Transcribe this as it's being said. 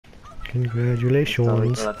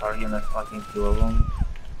Congratulations. That target and there's fucking two of them.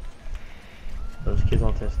 Those kids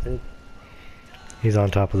autistic. He's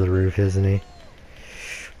on top of the roof, isn't he?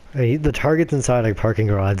 Hey, the target's inside a parking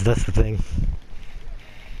garage, that's the thing.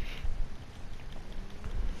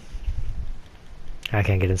 I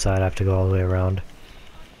can't get inside, I have to go all the way around.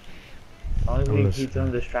 As long as we keep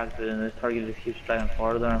them distracted and this target just keeps driving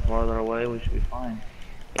farther and farther away, we should be fine.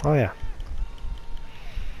 Oh yeah.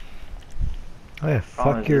 Oh yeah,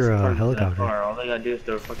 fuck your helicopter. All they gotta do is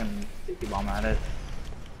throw a fucking sticky bomb at it.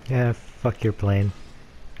 Yeah, fuck your plane.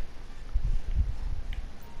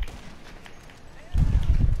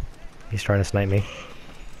 He's trying to snipe me.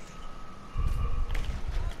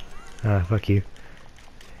 Ah, fuck you.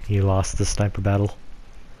 You lost the sniper battle.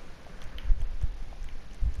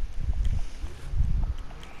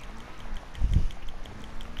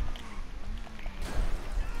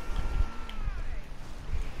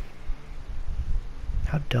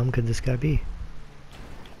 How dumb could this guy be?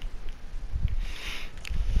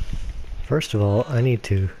 First of all, I need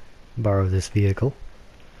to borrow this vehicle.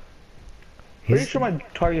 Pretty sure my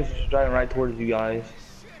target's just driving right towards you guys.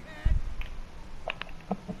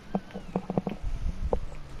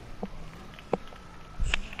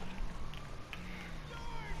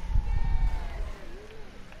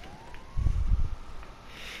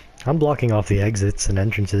 I'm blocking off the exits and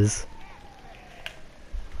entrances.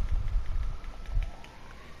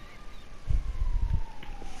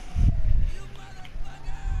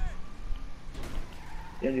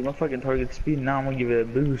 Yeah, dude, my fucking target's speeding now. I'm gonna give it a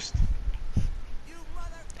boost.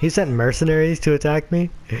 He sent mercenaries to attack me?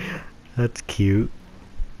 That's cute.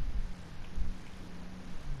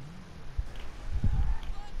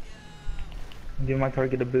 Give my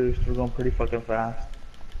target a boost. We're going pretty fucking fast.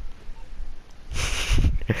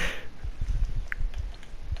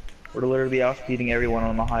 We're literally outspeeding everyone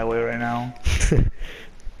on the highway right now.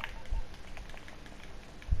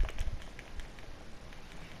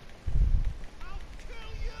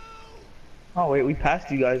 Oh wait, we passed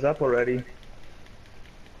you guys up already.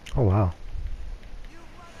 Oh wow.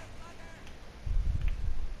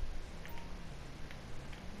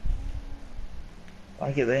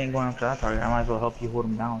 Like it, they ain't going after that target. I might as well help you hold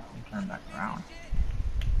them down and turn back around.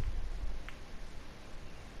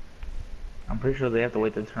 I'm pretty sure they have to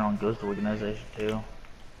wait to turn on Ghost Organization too.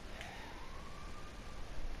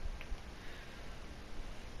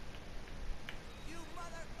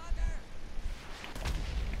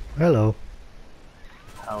 Hello.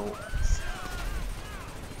 Hell.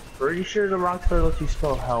 Pretty sure the Rockstar lets you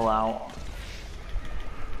spell hell out.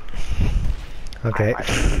 Okay. I might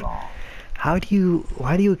be wrong.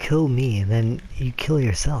 Why do you kill me and then you kill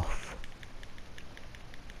yourself?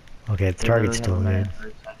 Okay, the target's still mad.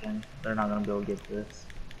 They're not gonna be able to get this.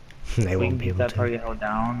 They won't be Keep able that to. target held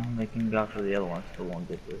down, they can go after the other one, still won't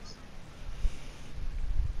get this.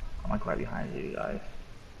 I'm like right behind you guys.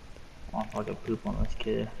 I'll fucking poop on this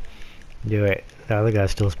kid. Do it. The other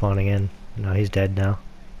guy's still spawning in. No, he's dead now.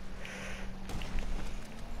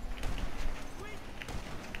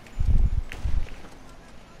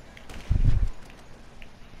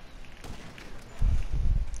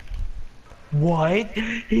 What?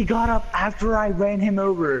 He got up after I ran him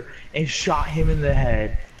over and shot him in the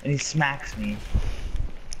head, and he smacks me.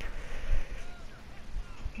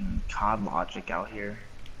 Fucking COD logic out here.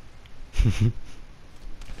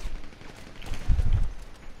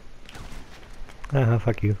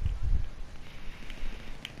 Fuck you.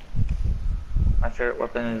 My favorite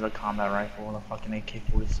weapon is a combat rifle, the fucking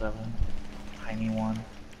AK-47. Tiny one.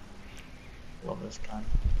 Love this gun.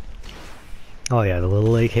 Oh yeah, the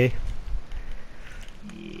little AK.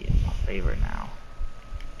 Yeah, my favorite now.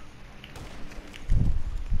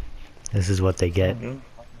 This is what they get. You're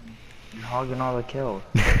hogging all the kills.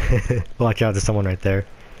 Watch out, there's someone right there.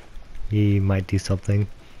 He might do something.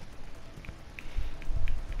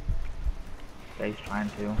 Yeah, he's trying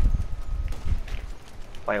to.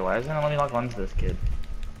 Wait, why isn't it let me lock onto this kid?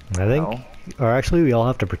 I think, or actually we all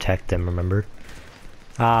have to protect him, remember?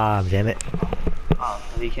 Ah, damn it. Oh,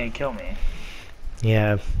 so he can't kill me.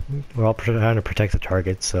 Yeah, we're all trying to protect the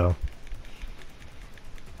target, so.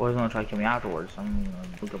 Well, he's gonna try to kill me afterwards, so I'm gonna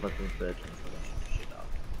look up at this bitch and fucking shit up.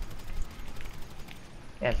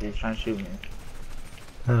 Yeah, so he's trying to shoot me.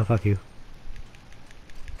 Oh, fuck you.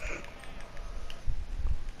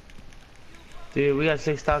 Dude, we got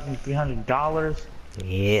 $6,300.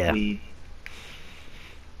 Yeah. We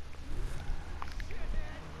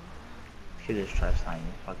could just try something.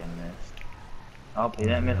 You fucking missed. Oh, he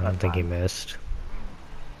didn't miss I my don't think he time. missed.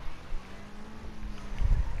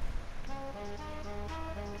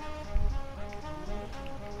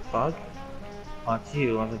 Fuck. Oh, it's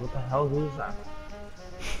you. I was like, what the hell? Who is that?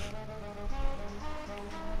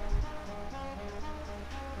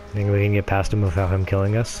 Think we can get past him without him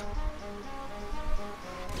killing us?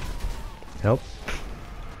 Nope.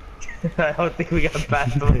 I don't think we got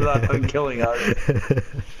past him without him killing us.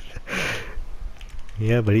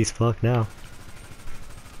 Yeah, but he's fucked now.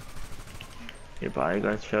 Your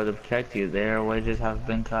bodyguards showed to protect you. Their wedges have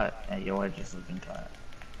been cut, and your wedges have been cut.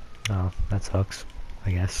 Oh, that sucks,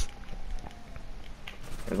 I guess.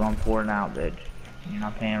 They're going for it now, bitch. You're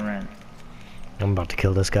not paying rent. I'm about to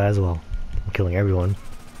kill this guy as well. I'm killing everyone.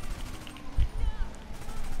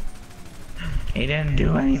 He didn't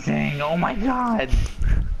do anything. Oh my god.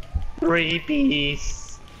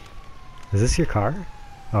 3-piece. Is this your car?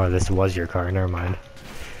 Oh, this was your car, never mind.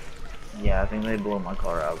 Yeah, I think they blew my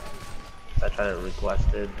car up. I tried to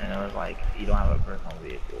request it, and it was like, you don't have a personal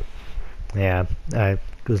vehicle. Yeah, I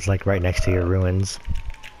was like right next to your ruins.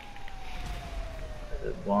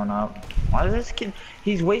 It's blown up. Why is this kid?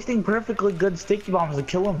 He's wasting perfectly good sticky bombs to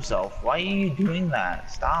kill himself. Why are you doing that?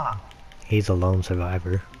 Stop. He's a lone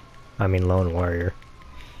survivor. I mean, lone warrior.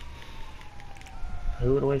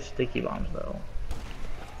 Who would waste sticky bombs though?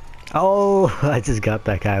 Oh, I just got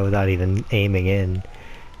that guy without even aiming in.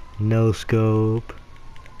 No scope.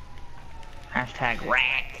 Hashtag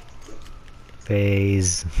rack.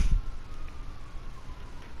 Phase.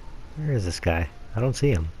 Where is this guy? I don't see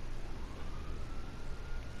him.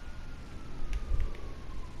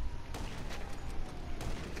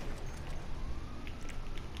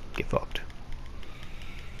 Get fucked.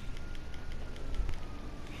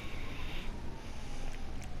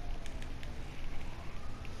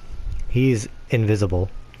 He's invisible.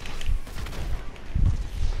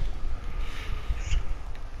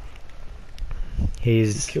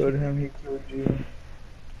 He's... Killed him, he killed you.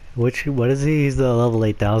 what is he? He's the level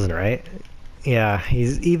 8000, right? Yeah,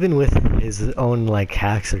 he's even with his own like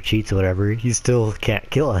hacks or cheats or whatever, he still can't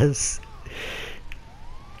kill us.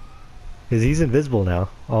 Cause he's invisible now.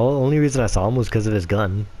 Only reason I saw him was because of his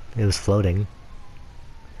gun. It was floating.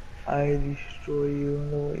 I destroy you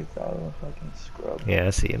in the way out of a fucking scrub. Yeah, I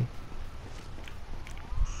see him.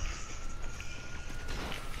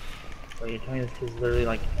 Wait, you're telling me this kid's literally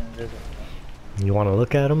like invisible? You want to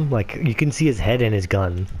look at him? Like, you can see his head and his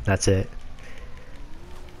gun. That's it.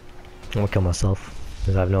 I'm gonna kill myself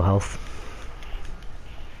because I have no health.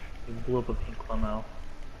 You blew up a pink limo.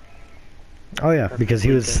 Oh yeah, because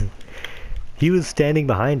he was standing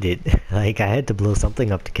behind it. Like, I had to blow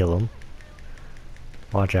something up to kill him.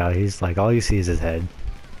 Watch out, he's like, all you see is his head.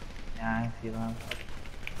 Yeah, I see that.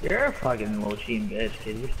 You're a fucking little cheating bitch,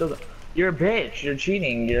 kid. You're a bitch. You're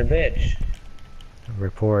cheating. You're a bitch.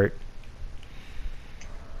 Report.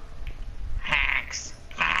 Hacks.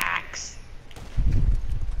 Hacks.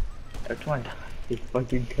 Every time you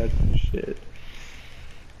fucking cut some shit.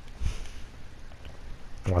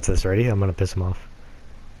 Watch this, ready? I'm gonna piss him off.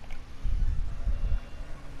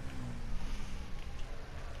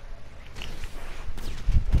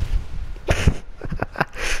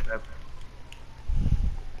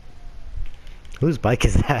 Whose bike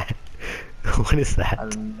is that? What is that? I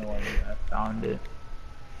have no idea. I found it.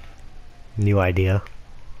 New idea.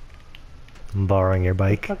 I'm borrowing your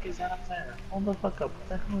bike. What the fuck is that up there? Hold the fuck up. What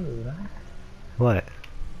the hell is that? What?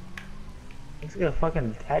 Looks like a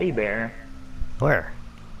fucking teddy bear. Where?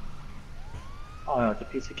 Oh no, it's a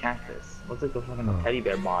piece of cactus. Looks like a fucking teddy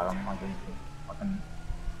bear bottom, like fucking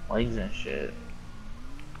legs and shit.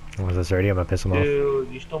 Was this ready? I'm gonna piss him off. Dude,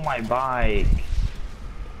 you stole my bike.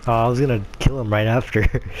 Oh, I was gonna kill him right after.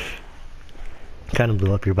 Kinda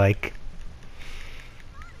blew up your bike.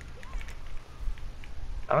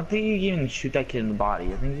 I don't think you can even shoot that kid in the body.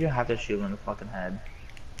 I think you have to shoot him in the fucking head.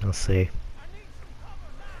 Let's see.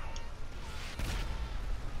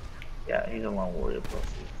 Yeah, he's a lone warrior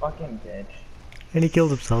pussy. Fucking bitch. And he killed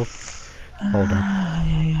himself. Hold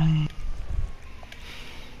up.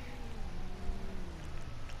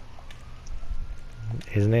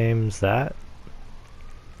 His name's that?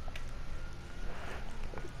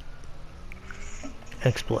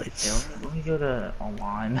 Exploits. Yeah, let me go to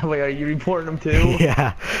online. Wait, are you reporting them too?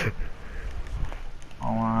 Yeah.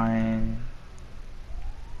 Online.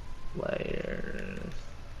 Players.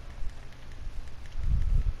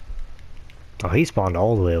 Oh, he spawned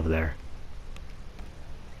all the way over there.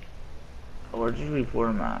 Where'd you report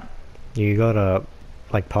him at? You go to,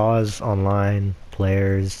 like, pause, online,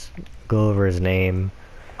 players, go over his name.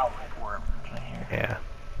 I'll report him right here. Yeah.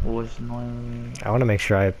 What's annoying? I want to make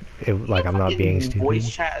sure I'm not being stupid. Voice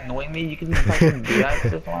chat annoying me. You can fucking do that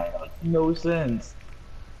stuff. Like, no sense.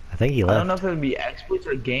 I think he I left. don't know if it would be exploits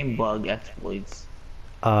or game bug exploits.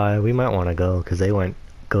 We might want to go because they went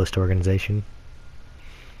Ghost Organization.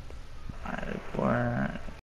 Alright, report.